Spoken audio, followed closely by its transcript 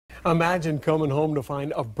Imagine coming home to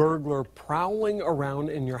find a burglar prowling around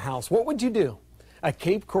in your house. What would you do? A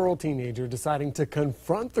Cape Coral teenager deciding to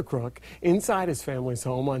confront the crook inside his family's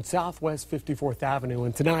home on Southwest 54th Avenue.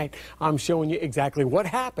 And tonight, I'm showing you exactly what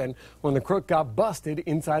happened when the crook got busted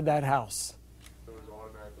inside that house.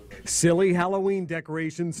 Silly Halloween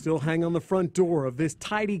decorations still hang on the front door of this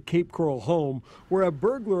tidy Cape Coral home, where a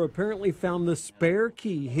burglar apparently found the spare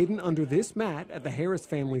key hidden under this mat at the Harris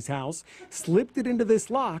family's house, slipped it into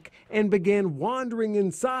this lock, and began wandering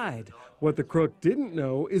inside. What the crook didn't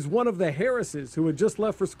know is one of the Harrises, who had just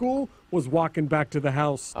left for school, was walking back to the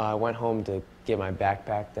house. I went home to get my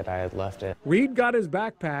backpack that I had left it. Reed got his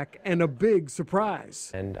backpack and a big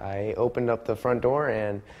surprise. And I opened up the front door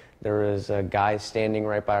and there was a guy standing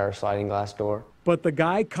right by our sliding glass door. But the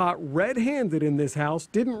guy caught red-handed in this house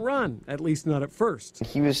didn't run, at least not at first.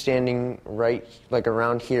 He was standing right,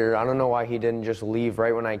 around here. I don't know why he didn't just leave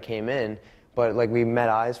right when I came in, but we met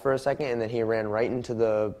eyes for a second and then he ran right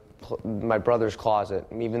into my brother's closet,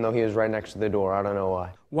 even though he was right next to the door. I don't know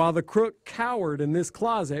why. While the crook cowered in this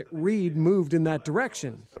closet, Reed moved in that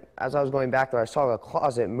direction. As I was going back there, I saw the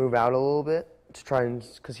closet move out a little bit to try and,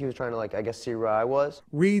 because he was trying to, I guess, see where I was.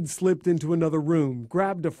 Reed slipped into another room,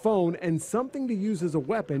 grabbed a phone and something to use as a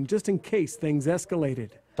weapon just in case things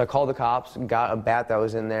escalated. So I called the cops, got a bat that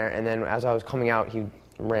was in there, and then as I was coming out, he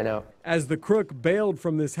ran out. As the crook bailed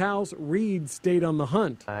from this house, Reed stayed on the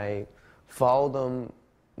hunt. I followed him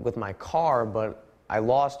with my car, but I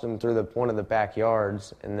lost him through one of the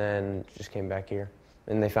backyards and then just came back here.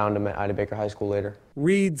 And they found him at Ida Baker High School later.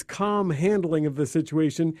 Reed's calm handling of the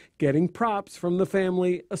situation, getting props from the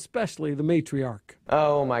family, especially the matriarch.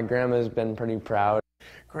 Oh, my grandma's been pretty proud.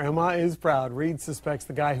 Grandma is proud. Reed suspects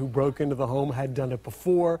the guy who broke into the home had done it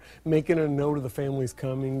before, making a note of the family's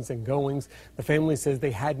comings and goings. The family says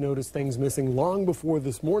they had noticed things missing long before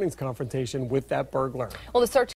this morning's confrontation with that burglar. Well, the search